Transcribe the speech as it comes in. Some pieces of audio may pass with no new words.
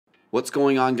What's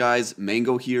going on, guys?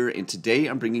 Mango here, and today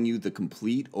I'm bringing you the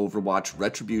complete Overwatch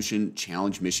Retribution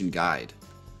Challenge Mission Guide.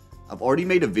 I've already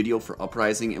made a video for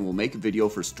Uprising and will make a video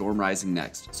for Storm Rising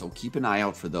next, so keep an eye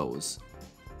out for those.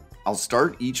 I'll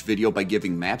start each video by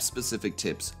giving map-specific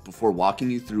tips before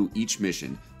walking you through each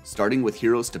mission, starting with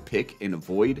heroes to pick and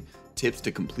avoid, tips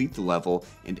to complete the level,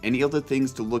 and any other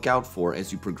things to look out for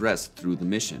as you progress through the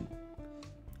mission.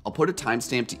 I'll put a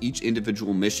timestamp to each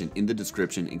individual mission in the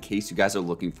description in case you guys are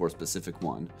looking for a specific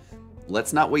one.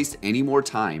 Let's not waste any more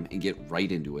time and get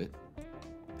right into it.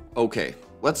 Okay,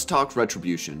 let's talk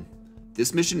Retribution.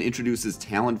 This mission introduces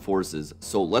Talon forces,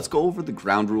 so let's go over the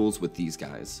ground rules with these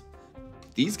guys.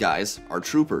 These guys are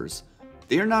troopers.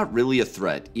 They are not really a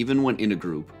threat, even when in a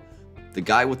group. The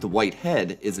guy with the white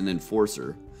head is an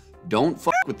enforcer. Don't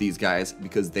fuck with these guys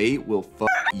because they will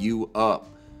fuck you up.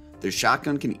 Their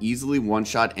shotgun can easily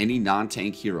one-shot any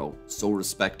non-tank hero, so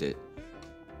respect it.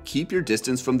 Keep your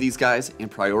distance from these guys and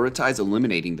prioritize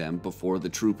eliminating them before the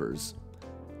troopers.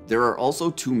 There are also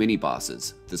two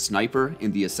mini-bosses, the sniper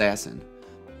and the assassin.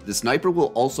 The sniper will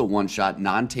also one-shot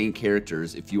non-tank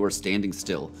characters if you are standing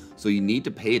still, so you need to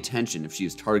pay attention if she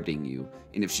is targeting you,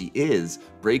 and if she is,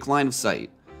 break line of sight.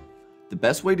 The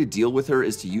best way to deal with her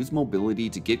is to use mobility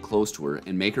to get close to her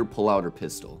and make her pull out her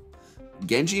pistol.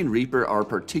 Genji and Reaper are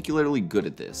particularly good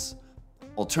at this.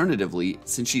 Alternatively,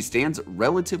 since she stands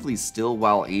relatively still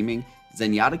while aiming,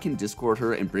 Zenyatta can discord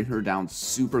her and bring her down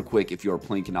super quick if you are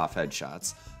planking off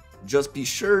headshots. Just be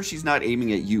sure she's not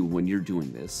aiming at you when you're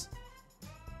doing this.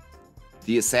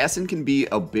 The assassin can be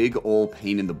a big ol'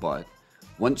 pain in the butt.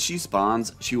 Once she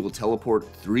spawns, she will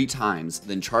teleport 3 times,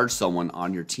 then charge someone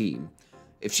on your team.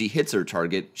 If she hits her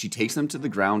target, she takes them to the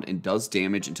ground and does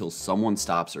damage until someone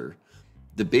stops her.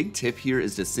 The big tip here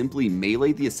is to simply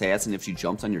melee the assassin if she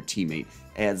jumps on your teammate,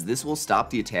 as this will stop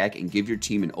the attack and give your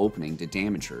team an opening to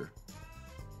damage her.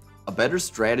 A better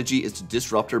strategy is to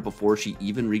disrupt her before she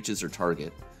even reaches her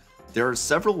target. There are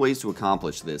several ways to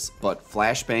accomplish this, but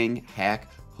flashbang,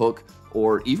 hack, hook,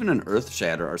 or even an earth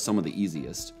shatter are some of the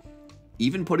easiest.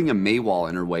 Even putting a Mei wall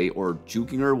in her way or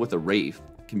juking her with a Wraith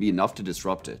can be enough to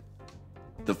disrupt it.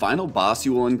 The final boss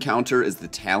you will encounter is the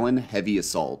Talon Heavy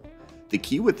Assault. The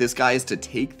key with this guy is to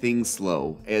take things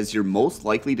slow, as you're most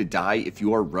likely to die if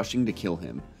you are rushing to kill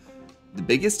him. The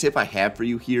biggest tip I have for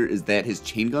you here is that his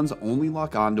chain guns only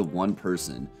lock on to one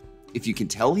person. If you can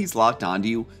tell he's locked onto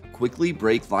you, quickly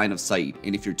break line of sight,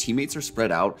 and if your teammates are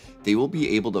spread out, they will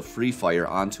be able to free fire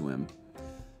onto him.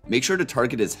 Make sure to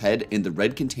target his head and the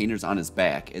red containers on his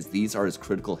back, as these are his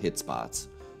critical hit spots.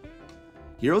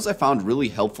 Heroes I found really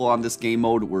helpful on this game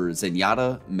mode were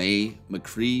Zenyatta, Mei,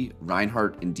 McCree,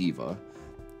 Reinhardt, and D.Va.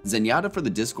 Zenyatta for the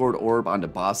Discord orb onto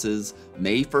bosses,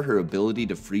 Mei for her ability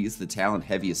to freeze the Talon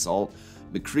Heavy Assault,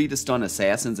 McCree to stun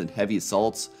assassins and heavy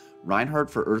assaults, Reinhardt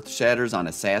for earth shatters on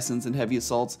assassins and heavy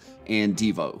assaults, and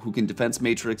D.Va, who can defense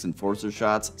matrix enforcer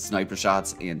shots, sniper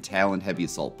shots, and Talon Heavy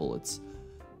Assault bullets.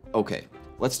 Okay,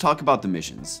 let's talk about the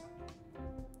missions.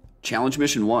 Challenge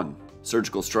Mission 1,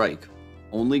 Surgical Strike.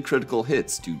 Only critical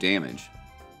hits do damage.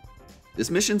 This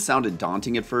mission sounded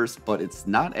daunting at first, but it's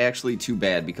not actually too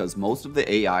bad because most of the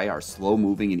AI are slow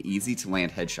moving and easy to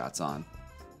land headshots on.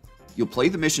 You'll play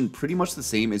the mission pretty much the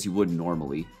same as you would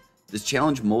normally. This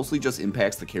challenge mostly just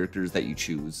impacts the characters that you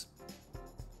choose.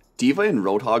 D.Va and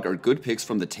Roadhog are good picks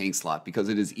from the tank slot because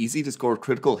it is easy to score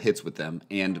critical hits with them,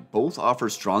 and both offer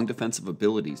strong defensive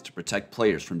abilities to protect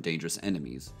players from dangerous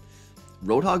enemies.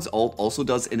 Roadhog's ult also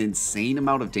does an insane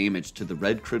amount of damage to the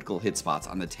red critical hit spots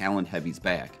on the Talon Heavy's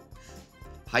back.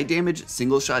 High damage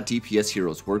single shot DPS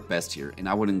heroes work best here, and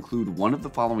I would include one of the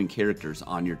following characters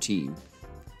on your team: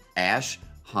 Ashe,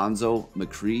 Hanzo,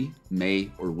 McCree,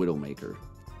 Mei, or Widowmaker.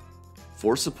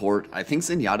 For support, I think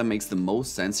Zenyatta makes the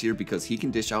most sense here because he can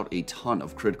dish out a ton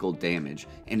of critical damage,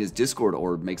 and his Discord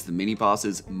orb makes the mini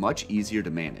bosses much easier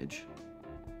to manage.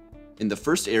 In the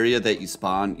first area that you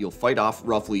spawn, you'll fight off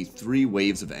roughly 3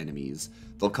 waves of enemies.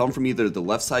 They'll come from either the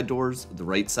left side doors, the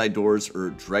right side doors, or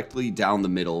directly down the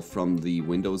middle from the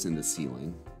windows in the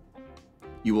ceiling.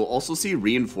 You will also see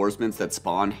reinforcements that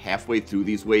spawn halfway through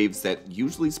these waves that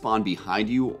usually spawn behind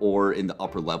you or in the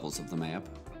upper levels of the map.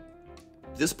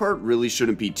 This part really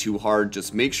shouldn't be too hard,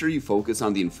 just make sure you focus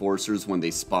on the enforcers when they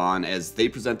spawn, as they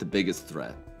present the biggest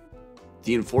threat.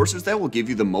 The enforcers that will give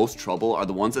you the most trouble are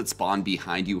the ones that spawn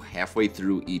behind you halfway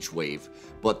through each wave,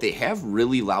 but they have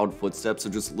really loud footsteps, so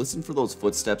just listen for those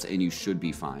footsteps and you should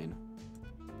be fine.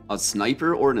 A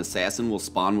sniper or an assassin will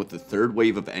spawn with the 3rd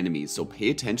wave of enemies, so pay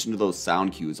attention to those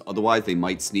sound cues, otherwise they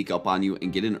might sneak up on you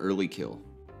and get an early kill.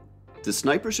 The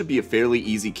sniper should be a fairly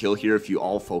easy kill here if you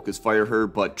all focus fire her,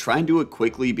 but try and do it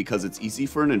quickly because it's easy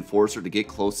for an enforcer to get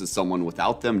close to someone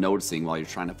without them noticing while you're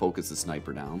trying to focus the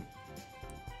sniper down.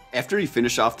 After you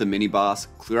finish off the mini boss,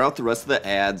 clear out the rest of the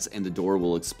ads and the door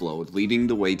will explode, leading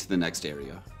the way to the next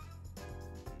area.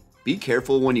 Be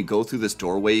careful when you go through this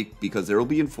doorway because there will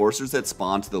be enforcers that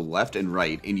spawn to the left and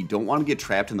right and you don't want to get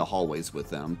trapped in the hallways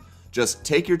with them. Just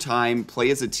take your time,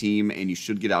 play as a team, and you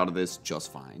should get out of this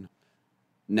just fine.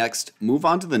 Next, move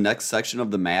on to the next section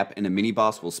of the map and a mini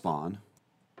boss will spawn.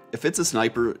 If it's a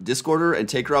sniper, discord her and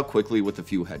take her out quickly with a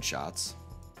few headshots.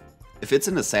 If it's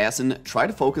an assassin, try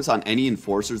to focus on any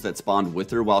enforcers that spawned with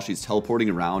her while she's teleporting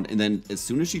around, and then as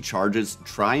soon as she charges,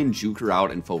 try and juke her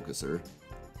out and focus her.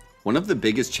 One of the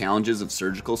biggest challenges of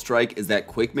Surgical Strike is that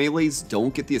quick melees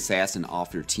don't get the assassin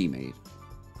off your teammate.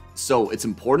 So it's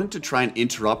important to try and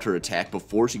interrupt her attack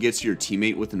before she gets to your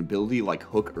teammate with an ability like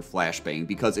hook or flashbang,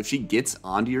 because if she gets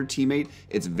onto your teammate,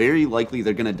 it's very likely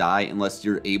they're going to die unless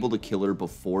you're able to kill her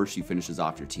before she finishes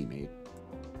off your teammate.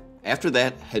 After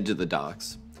that, head to the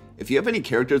docks. If you have any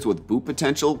characters with boop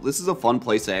potential, this is a fun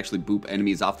place to actually boop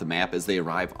enemies off the map as they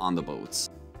arrive on the boats.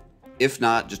 If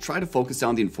not, just try to focus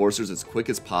down the enforcers as quick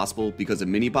as possible because a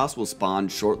mini boss will spawn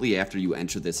shortly after you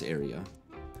enter this area.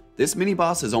 This mini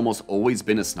boss has almost always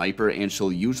been a sniper and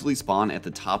she'll usually spawn at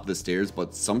the top of the stairs,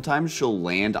 but sometimes she'll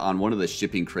land on one of the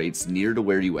shipping crates near to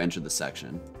where you enter the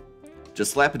section.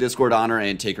 Just slap a discord on her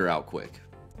and take her out quick.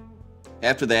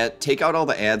 After that, take out all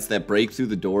the ads that break through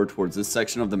the door towards this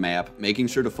section of the map, making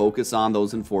sure to focus on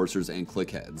those enforcers and click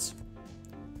heads.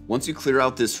 Once you clear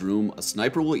out this room, a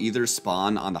sniper will either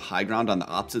spawn on the high ground on the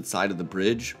opposite side of the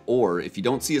bridge, or if you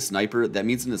don't see a sniper, that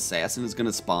means an assassin is going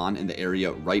to spawn in the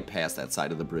area right past that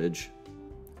side of the bridge.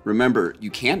 Remember,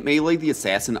 you can't melee the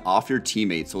assassin off your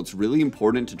teammate, so it's really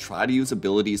important to try to use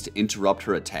abilities to interrupt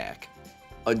her attack.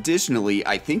 Additionally,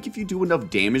 I think if you do enough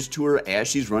damage to her as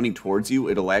she's running towards you,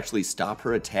 it'll actually stop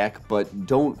her attack, but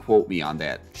don't quote me on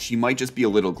that. She might just be a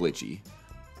little glitchy.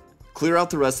 Clear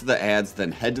out the rest of the ads,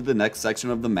 then head to the next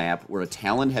section of the map where a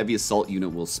Talon heavy assault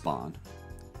unit will spawn.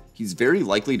 He's very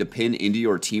likely to pin into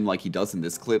your team like he does in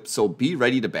this clip, so be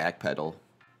ready to backpedal.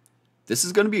 This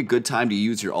is going to be a good time to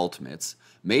use your ultimates.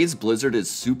 Mei's Blizzard is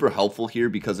super helpful here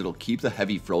because it'll keep the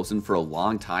heavy frozen for a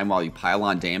long time while you pile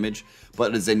on damage,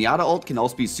 but a Zenyatta ult can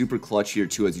also be super clutch here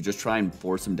too as you just try and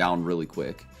force him down really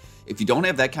quick. If you don't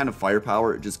have that kind of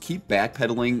firepower, just keep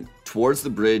backpedaling towards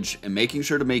the bridge and making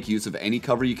sure to make use of any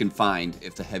cover you can find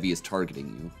if the heavy is targeting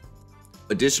you.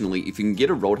 Additionally, if you can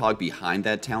get a Roadhog behind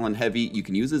that Talon heavy, you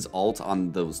can use his ult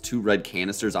on those 2 red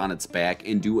canisters on its back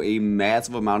and do a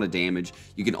massive amount of damage.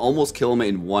 You can almost kill him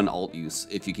in one ult use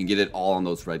if you can get it all on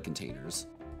those red containers.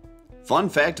 Fun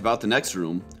fact about the next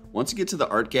room, once you get to the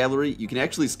art gallery, you can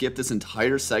actually skip this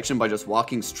entire section by just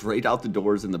walking straight out the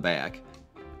doors in the back.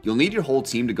 You'll need your whole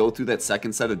team to go through that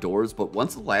second set of doors, but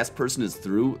once the last person is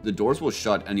through, the doors will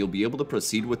shut and you'll be able to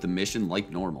proceed with the mission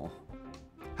like normal.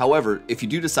 However, if you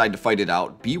do decide to fight it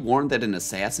out, be warned that an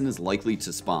assassin is likely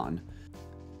to spawn.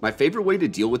 My favorite way to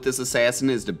deal with this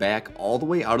assassin is to back all the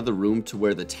way out of the room to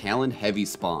where the Talon heavy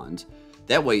spawned.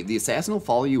 That way, the assassin will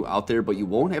follow you out there, but you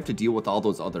won't have to deal with all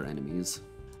those other enemies.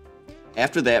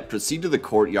 After that, proceed to the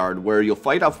courtyard where you'll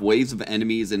fight off waves of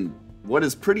enemies in what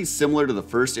is pretty similar to the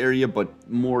first area, but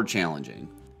more challenging.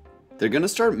 They're going to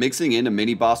start mixing in a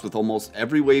mini-boss with almost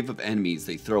every wave of enemies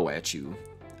they throw at you.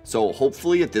 So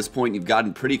hopefully at this point you've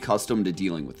gotten pretty accustomed to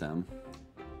dealing with them.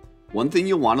 One thing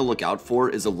you'll want to look out for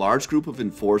is a large group of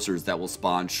enforcers that will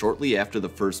spawn shortly after the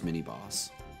first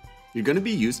mini-boss. You're going to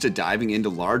be used to diving into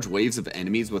large waves of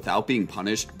enemies without being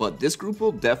punished, but this group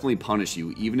will definitely punish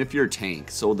you even if you're a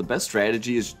tank, so the best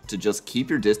strategy is to just keep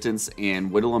your distance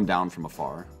and whittle them down from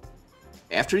afar.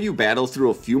 After you battle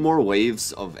through a few more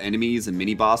waves of enemies and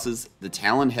mini-bosses, the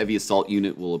Talon heavy assault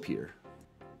unit will appear.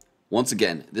 Once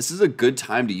again, this is a good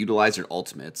time to utilize your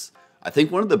ultimates. I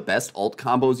think one of the best ult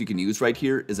combos you can use right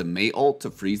here is a Mei ult to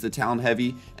freeze the Talon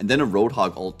heavy, and then a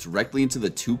Roadhog ult directly into the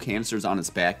 2 canisters on its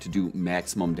back to do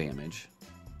maximum damage.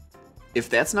 If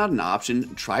that's not an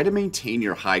option, try to maintain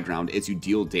your high ground as you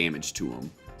deal damage to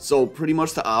him. So pretty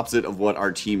much the opposite of what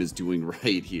our team is doing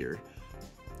right here.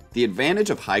 The advantage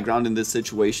of high ground in this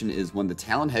situation is when the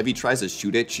Talon heavy tries to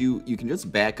shoot at you, you can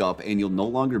just back up and you'll no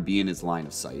longer be in his line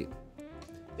of sight.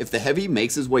 If the heavy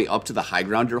makes his way up to the high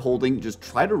ground you're holding, just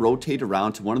try to rotate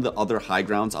around to one of the other high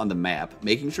grounds on the map,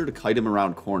 making sure to kite him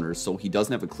around corners so he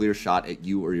doesn't have a clear shot at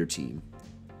you or your team.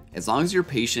 As long as you're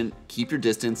patient, keep your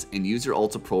distance, and use your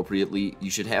ults appropriately, you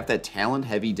should have that Talon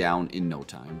heavy down in no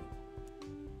time.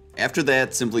 After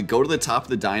that, simply go to the top of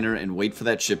the diner and wait for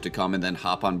that ship to come and then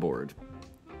hop on board.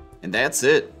 And that's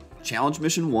it. Challenge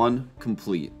Mission 1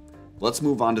 complete. Let's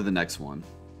move on to the next one.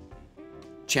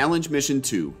 Challenge Mission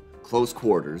 2, Close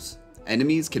Quarters.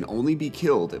 Enemies can only be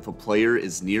killed if a player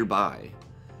is nearby.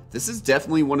 This is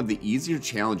definitely one of the easier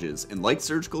challenges, and like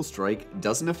Surgical Strike,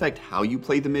 doesn't affect how you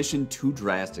play the mission too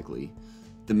drastically.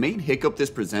 The main hiccup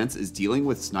this presents is dealing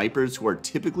with snipers who are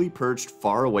typically perched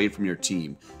far away from your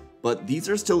team, but these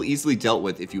are still easily dealt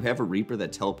with if you have a Reaper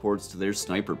that teleports to their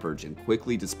sniper perch and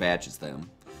quickly dispatches them.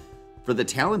 For the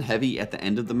Talon Heavy at the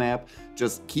end of the map,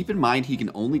 just keep in mind he can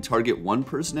only target one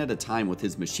person at a time with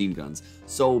his machine guns,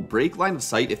 so break line of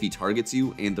sight if he targets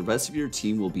you and the rest of your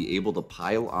team will be able to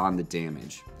pile on the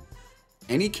damage.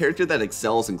 Any character that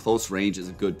excels in close range is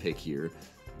a good pick here.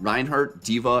 Reinhardt,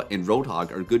 D.Va, and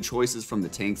Roadhog are good choices from the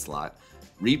tank slot.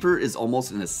 Reaper is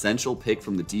almost an essential pick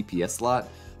from the DPS slot,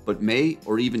 but Mei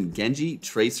or even Genji,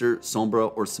 Tracer,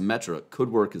 Sombra, or Symmetra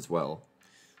could work as well.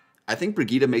 I think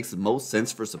Brigitte makes the most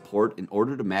sense for support in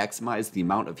order to maximize the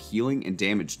amount of healing and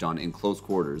damage done in close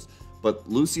quarters, but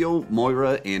Lucio,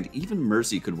 Moira, and even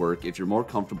Mercy could work if you're more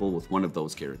comfortable with one of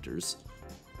those characters.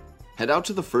 Head out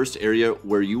to the first area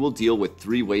where you will deal with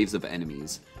 3 waves of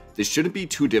enemies. This shouldn't be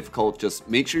too difficult, just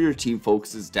make sure your team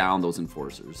focuses down those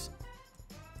enforcers.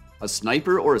 A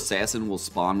sniper or assassin will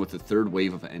spawn with the 3rd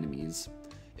wave of enemies.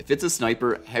 If it's a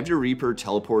sniper, have your Reaper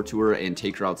teleport to her and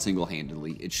take her out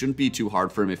single-handedly. It shouldn't be too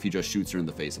hard for him if he just shoots her in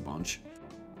the face a bunch.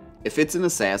 If it's an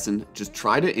assassin, just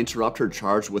try to interrupt her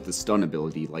charge with a stun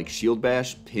ability like Shield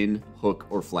Bash, Pin, Hook,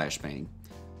 or Flashbang.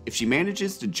 If she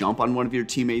manages to jump on one of your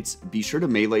teammates, be sure to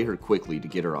melee her quickly to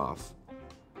get her off.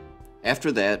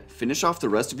 After that, finish off the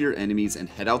rest of your enemies and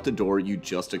head out the door you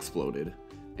just exploded.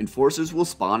 Enforcers will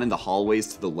spawn in the hallways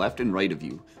to the left and right of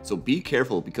you, so be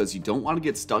careful because you don't want to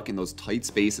get stuck in those tight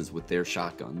spaces with their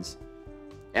shotguns.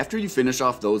 After you finish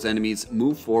off those enemies,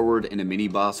 move forward and a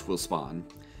mini-boss will spawn.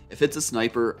 If it's a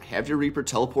sniper, have your Reaper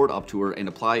teleport up to her and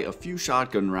apply a few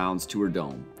shotgun rounds to her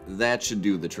dome. That should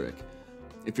do the trick.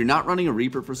 If you're not running a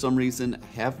Reaper for some reason,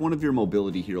 have one of your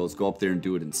mobility heroes go up there and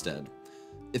do it instead.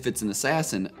 If it's an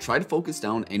assassin, try to focus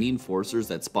down any enforcers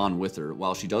that spawn with her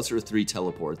while she does her 3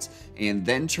 teleports, and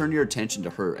then turn your attention to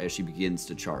her as she begins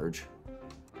to charge.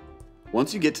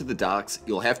 Once you get to the docks,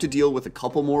 you'll have to deal with a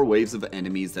couple more waves of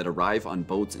enemies that arrive on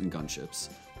boats and gunships.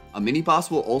 A mini-boss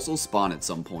will also spawn at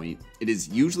some point. It is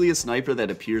usually a sniper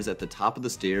that appears at the top of the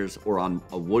stairs or on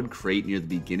a wood crate near the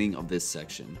beginning of this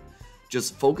section.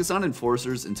 Just focus on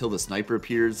enforcers until the sniper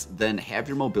appears, then have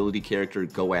your mobility character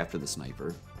go after the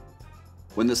sniper.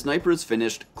 When the sniper is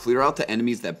finished, clear out the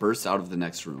enemies that burst out of the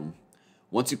next room.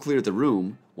 Once you clear the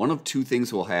room, one of 2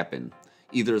 things will happen.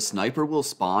 Either a sniper will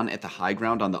spawn at the high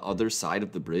ground on the other side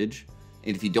of the bridge,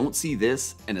 and if you don't see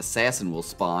this, an assassin will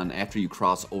spawn after you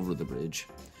cross over the bridge.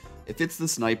 If it's the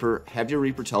sniper, have your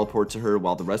Reaper teleport to her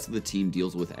while the rest of the team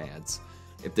deals with adds.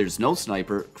 If there's no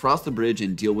sniper, cross the bridge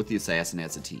and deal with the assassin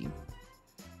as a team.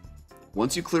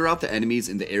 Once you clear out the enemies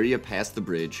in the area past the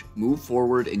bridge, move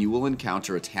forward and you will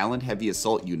encounter a Talon Heavy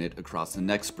Assault unit across the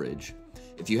next bridge.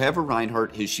 If you have a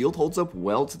Reinhardt, his shield holds up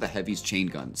well to the Heavy's chain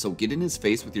gun, so get in his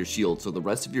face with your shield so the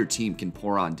rest of your team can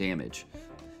pour on damage.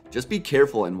 Just be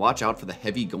careful and watch out for the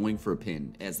Heavy going for a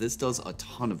pin, as this does a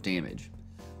ton of damage.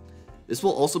 This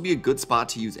will also be a good spot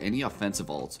to use any offensive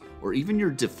ults, or even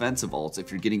your defensive ults if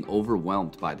you're getting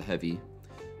overwhelmed by the Heavy.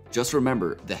 Just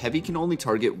remember, the Heavy can only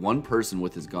target one person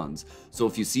with his guns, so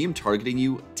if you see him targeting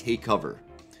you, take cover.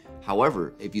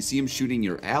 However, if you see him shooting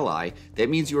your ally, that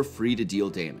means you are free to deal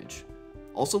damage.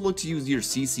 Also look to use your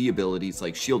CC abilities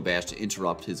like Shield Bash to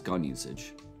interrupt his gun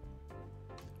usage.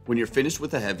 When you're finished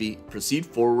with the Heavy, proceed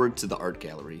forward to the art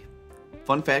gallery.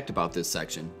 Fun fact about this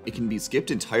section, it can be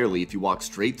skipped entirely if you walk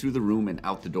straight through the room and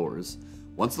out the doors.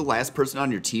 Once the last person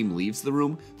on your team leaves the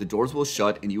room, the doors will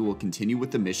shut and you will continue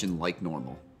with the mission like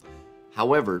normal.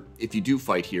 However, if you do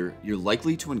fight here, you're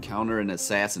likely to encounter an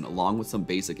assassin along with some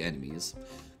basic enemies.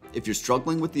 If you're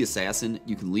struggling with the assassin,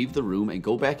 you can leave the room and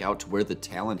go back out to where the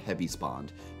Talon Heavy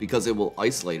spawned, because it will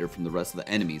isolate her from the rest of the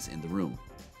enemies in the room.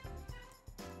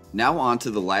 Now on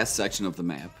to the last section of the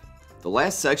map. The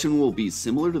last section will be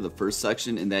similar to the first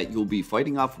section in that you'll be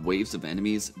fighting off waves of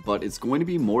enemies, but it's going to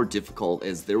be more difficult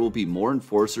as there will be more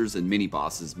enforcers and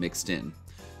mini-bosses mixed in.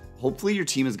 Hopefully your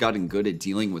team has gotten good at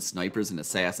dealing with snipers and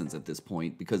assassins at this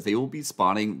point, because they will be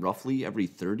spawning roughly every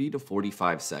 30 to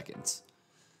 45 seconds.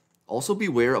 Also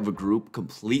beware of a group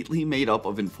completely made up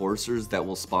of enforcers that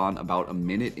will spawn about a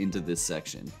minute into this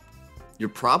section. You're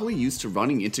probably used to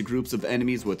running into groups of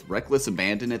enemies with reckless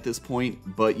abandon at this point,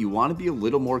 but you want to be a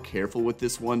little more careful with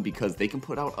this one because they can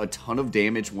put out a ton of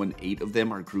damage when 8 of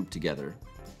them are grouped together.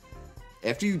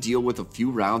 After you deal with a few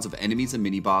rounds of enemies and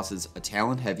mini-bosses, a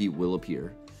Talon Heavy will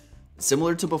appear.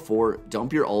 Similar to before,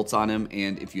 dump your ults on him,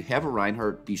 and if you have a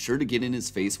Reinhardt, be sure to get in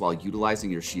his face while utilizing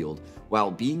your shield,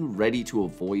 while being ready to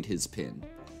avoid his pin.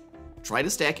 Try to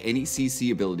stack any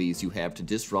CC abilities you have to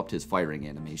disrupt his firing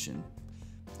animation.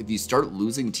 If you start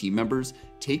losing team members,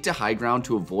 take to high ground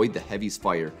to avoid the heavy's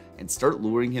fire and start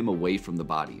luring him away from the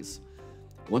bodies.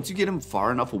 Once you get him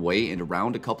far enough away and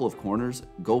around a couple of corners,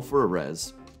 go for a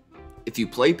res. If you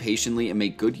play patiently and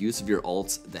make good use of your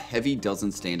ults, the heavy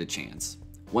doesn't stand a chance.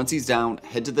 Once he's down,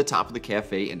 head to the top of the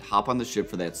cafe and hop on the ship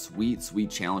for that sweet, sweet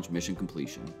challenge mission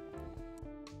completion.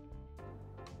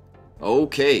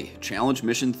 Okay, challenge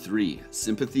mission 3,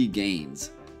 Sympathy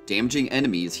Gains. Damaging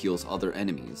enemies heals other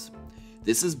enemies.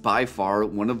 This is by far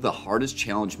one of the hardest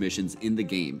challenge missions in the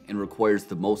game and requires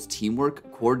the most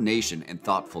teamwork, coordination, and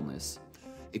thoughtfulness.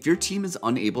 If your team is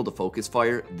unable to focus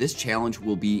fire, this challenge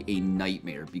will be a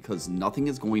nightmare because nothing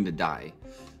is going to die.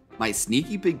 My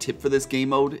sneaky big tip for this game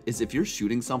mode is if you're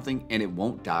shooting something and it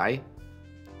won't die,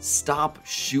 stop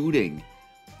shooting.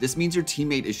 This means your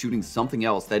teammate is shooting something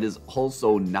else that is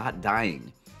also not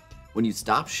dying. When you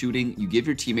stop shooting, you give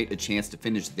your teammate a chance to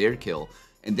finish their kill,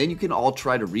 and then you can all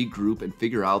try to regroup and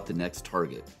figure out the next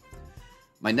target.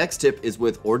 My next tip is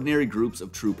with ordinary groups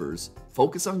of troopers,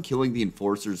 focus on killing the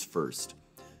enforcers first.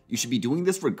 You should be doing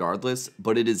this regardless,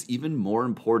 but it is even more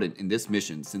important in this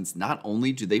mission since not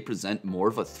only do they present more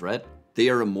of a threat, they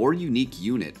are a more unique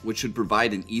unit which should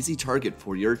provide an easy target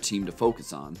for your team to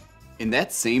focus on. In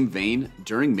that same vein,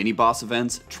 during mini-boss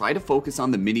events, try to focus on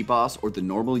the mini-boss or the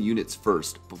normal units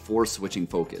first before switching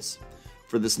focus.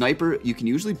 For the sniper, you can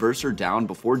usually burst her down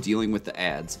before dealing with the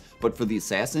adds, but for the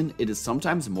assassin, it is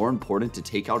sometimes more important to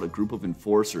take out a group of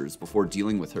enforcers before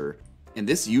dealing with her, and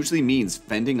this usually means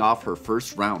fending off her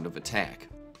first round of attack.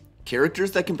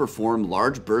 Characters that can perform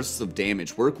large bursts of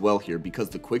damage work well here because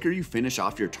the quicker you finish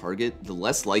off your target, the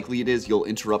less likely it is you'll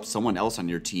interrupt someone else on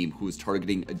your team who is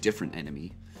targeting a different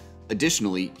enemy.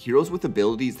 Additionally, heroes with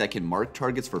abilities that can mark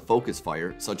targets for focus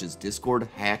fire, such as Discord,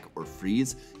 Hack, or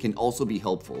Freeze, can also be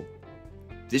helpful.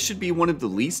 This should be one of the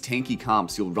least tanky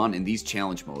comps you'll run in these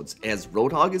challenge modes, as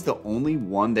Roadhog is the only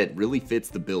one that really fits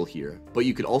the bill here, but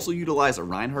you could also utilize a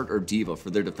Reinhardt or D.Va for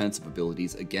their defensive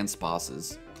abilities against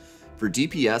bosses. For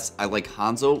DPS, I like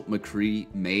Hanzo, McCree,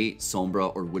 Mei,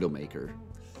 Sombra, or Widowmaker.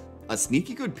 A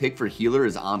sneaky good pick for healer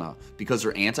is Ana, because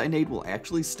her anti-nade will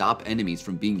actually stop enemies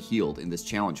from being healed in this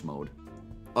challenge mode.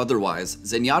 Otherwise,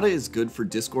 Zenyatta is good for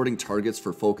discording targets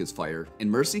for focus fire,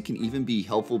 and Mercy can even be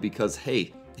helpful because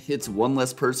hey, it's one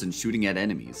less person shooting at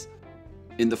enemies.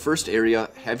 In the first area,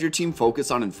 have your team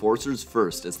focus on enforcers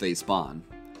first as they spawn.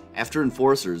 After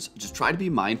enforcers, just try to be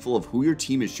mindful of who your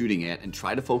team is shooting at and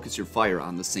try to focus your fire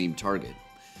on the same target.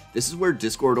 This is where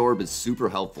Discord Orb is super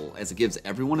helpful as it gives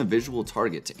everyone a visual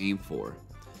target to aim for.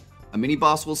 A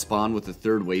mini-boss will spawn with a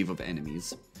third wave of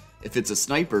enemies. If it's a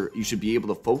sniper, you should be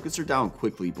able to focus her down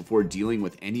quickly before dealing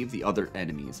with any of the other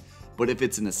enemies, but if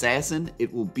it's an assassin,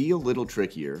 it will be a little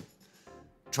trickier.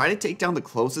 Try to take down the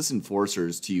closest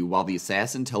enforcers to you while the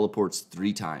assassin teleports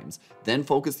 3 times, then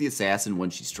focus the assassin when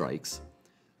she strikes.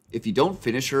 If you don't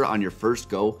finish her on your first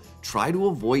go, try to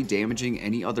avoid damaging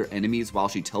any other enemies while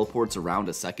she teleports around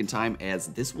a second time, as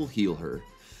this will heal her.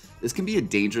 This can be a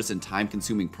dangerous and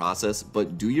time-consuming process,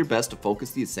 but do your best to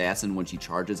focus the assassin when she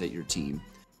charges at your team.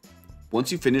 Once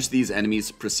you finish these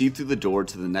enemies, proceed through the door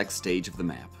to the next stage of the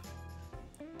map.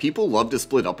 People love to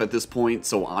split up at this point,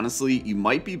 so honestly, you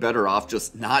might be better off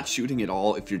just not shooting at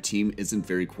all if your team isn't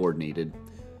very coordinated.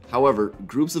 However,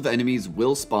 groups of enemies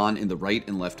will spawn in the right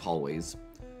and left hallways.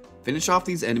 Finish off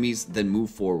these enemies, then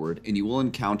move forward, and you will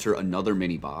encounter another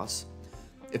mini-boss.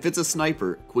 If it's a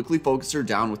sniper, quickly focus her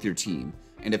down with your team,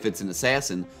 and if it's an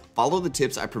assassin, follow the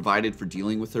tips I provided for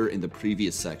dealing with her in the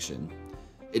previous section.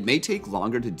 It may take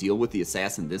longer to deal with the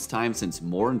assassin this time since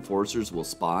more enforcers will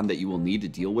spawn that you will need to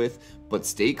deal with, but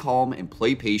stay calm and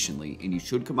play patiently and you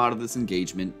should come out of this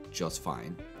engagement just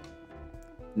fine.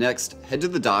 Next, head to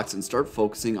the docks and start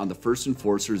focusing on the first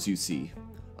enforcers you see.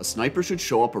 A sniper should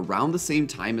show up around the same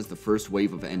time as the first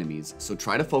wave of enemies, so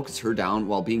try to focus her down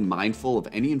while being mindful of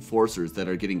any enforcers that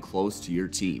are getting close to your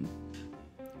team.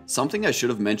 Something I should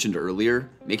have mentioned earlier,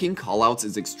 making callouts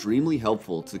is extremely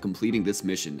helpful to completing this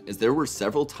mission, as there were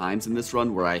several times in this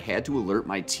run where I had to alert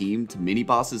my team to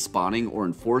mini-bosses spawning or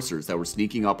enforcers that were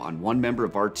sneaking up on one member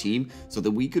of our team so that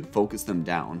we could focus them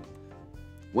down.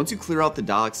 Once you clear out the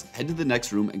docks, head to the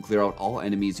next room and clear out all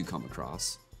enemies you come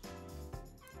across.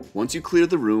 Once you clear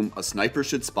the room, a sniper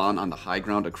should spawn on the high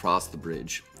ground across the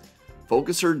bridge.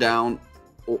 Focus her down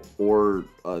or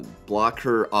block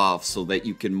her off so that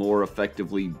you can more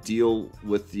effectively deal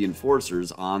with the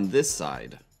enforcers on this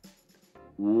side.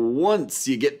 Once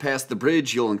you get past the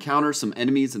bridge, you'll encounter some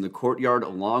enemies in the courtyard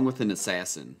along with an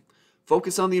assassin.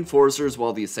 Focus on the enforcers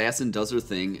while the assassin does her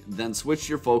thing, then switch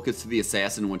your focus to the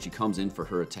assassin when she comes in for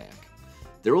her attack.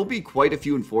 There will be quite a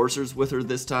few enforcers with her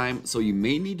this time, so you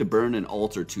may need to burn an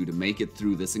ult or two to make it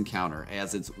through this encounter,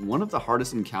 as it's one of the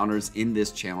hardest encounters in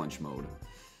this challenge mode.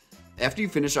 After you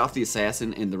finish off the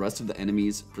assassin and the rest of the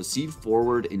enemies, proceed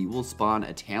forward and you will spawn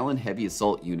a Talon heavy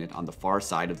assault unit on the far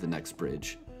side of the next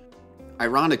bridge.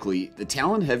 Ironically, the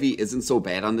Talon Heavy isn't so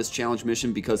bad on this challenge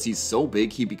mission because he's so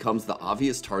big he becomes the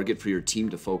obvious target for your team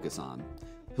to focus on.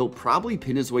 He'll probably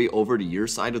pin his way over to your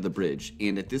side of the bridge,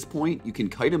 and at this point you can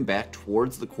kite him back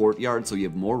towards the courtyard so you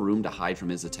have more room to hide from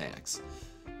his attacks.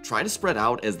 Try to spread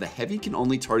out as the Heavy can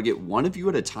only target one of you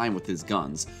at a time with his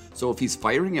guns, so if he's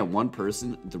firing at one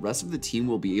person, the rest of the team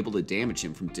will be able to damage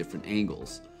him from different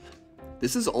angles.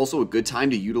 This is also a good time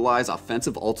to utilize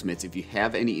offensive ultimates if you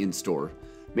have any in store.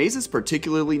 Maze is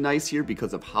particularly nice here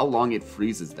because of how long it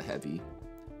freezes the Heavy.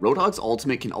 Roadhog's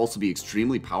ultimate can also be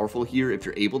extremely powerful here if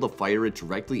you're able to fire it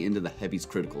directly into the Heavy's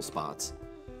critical spots.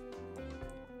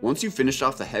 Once you've finished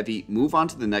off the Heavy, move on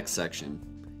to the next section.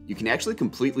 You can actually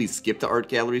completely skip the art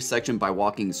gallery section by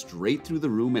walking straight through the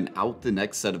room and out the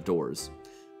next set of doors.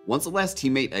 Once the last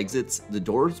teammate exits, the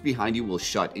doors behind you will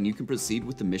shut and you can proceed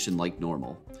with the mission like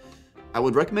normal. I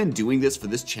would recommend doing this for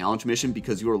this challenge mission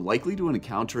because you are likely to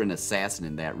encounter an assassin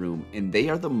in that room, and they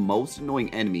are the most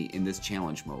annoying enemy in this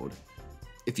challenge mode.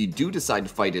 If you do decide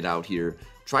to fight it out here,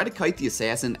 try to kite the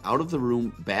assassin out of the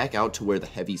room back out to where the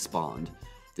Heavy spawned.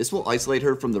 This will isolate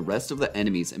her from the rest of the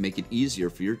enemies and make it easier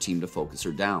for your team to focus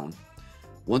her down.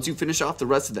 Once you finish off the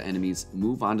rest of the enemies,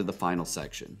 move on to the final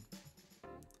section.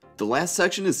 The last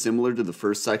section is similar to the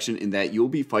first section in that you'll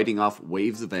be fighting off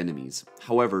waves of enemies.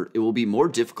 However, it will be more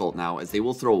difficult now as they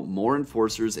will throw more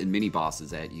enforcers and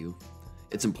mini-bosses at you.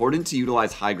 It's important to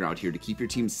utilize high ground here to keep your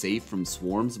team safe from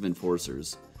swarms of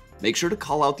enforcers. Make sure to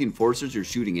call out the enforcers you're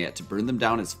shooting at to burn them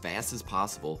down as fast as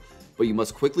possible, but you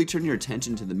must quickly turn your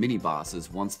attention to the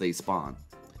mini-bosses once they spawn.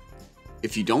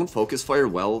 If you don't focus fire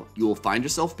well, you will find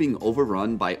yourself being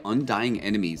overrun by undying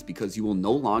enemies because you will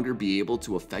no longer be able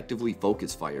to effectively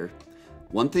focus fire.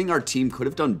 One thing our team could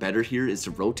have done better here is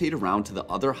to rotate around to the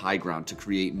other high ground to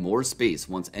create more space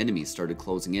once enemies started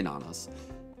closing in on us.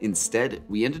 Instead,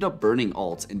 we ended up burning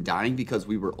ults and dying because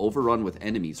we were overrun with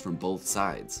enemies from both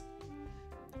sides.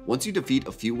 Once you defeat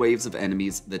a few waves of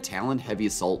enemies, the Talon Heavy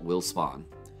Assault will spawn.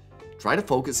 Try to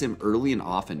focus him early and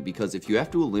often because if you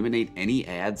have to eliminate any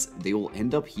adds, they will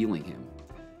end up healing him.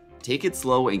 Take it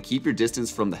slow and keep your distance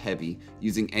from the Heavy,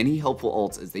 using any helpful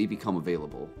ults as they become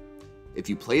available. If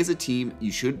you play as a team,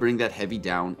 you should bring that Heavy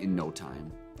down in no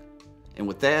time. And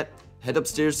with that, head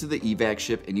upstairs to the evac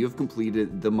ship and you have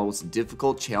completed the most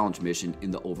difficult challenge mission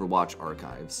in the Overwatch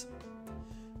archives.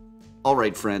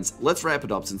 Alright friends, let's wrap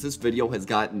it up since this video has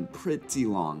gotten pretty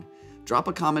long. Drop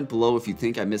a comment below if you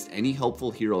think I missed any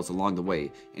helpful heroes along the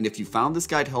way, and if you found this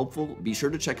guide helpful, be sure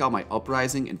to check out my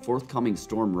Uprising and forthcoming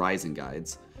Storm Rising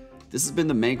guides. This has been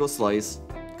the Mango Slice,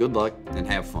 good luck and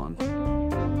have fun.